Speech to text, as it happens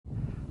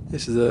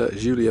This is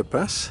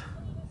Julierpass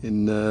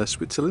in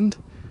Switzerland,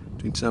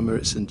 between St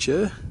Moritz and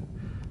Chur.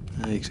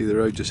 You can see the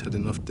road just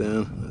heading off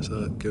down. That's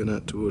going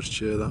out towards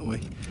Chur that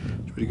way.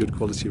 It's a pretty good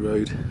quality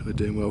road. We're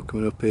doing well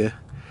coming up here.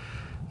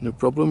 No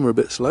problem, we're a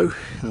bit slow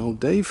in Old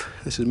Dave.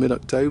 This is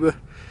mid-October.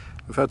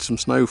 We've had some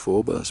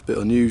snowfall, but that's a bit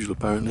unusual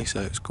apparently,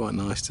 so it's quite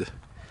nice to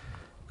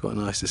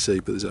see.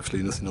 But there's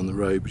actually nothing on the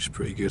road, which is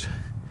pretty good.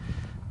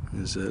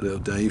 There's little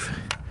Dave,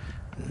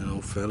 an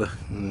old fella,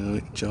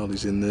 and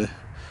Charlie's in there.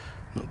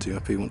 Not too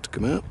happy, want to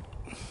come out.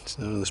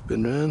 So another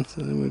spin round, so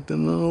then we've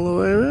done all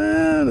the way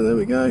around, and there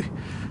we go.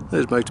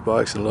 There's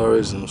motorbikes and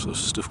lorries and all sorts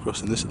of stuff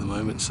crossing this at the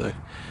moment, so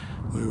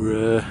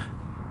we're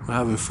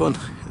having fun.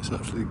 It's an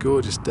absolutely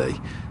gorgeous day,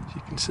 as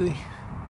you can see.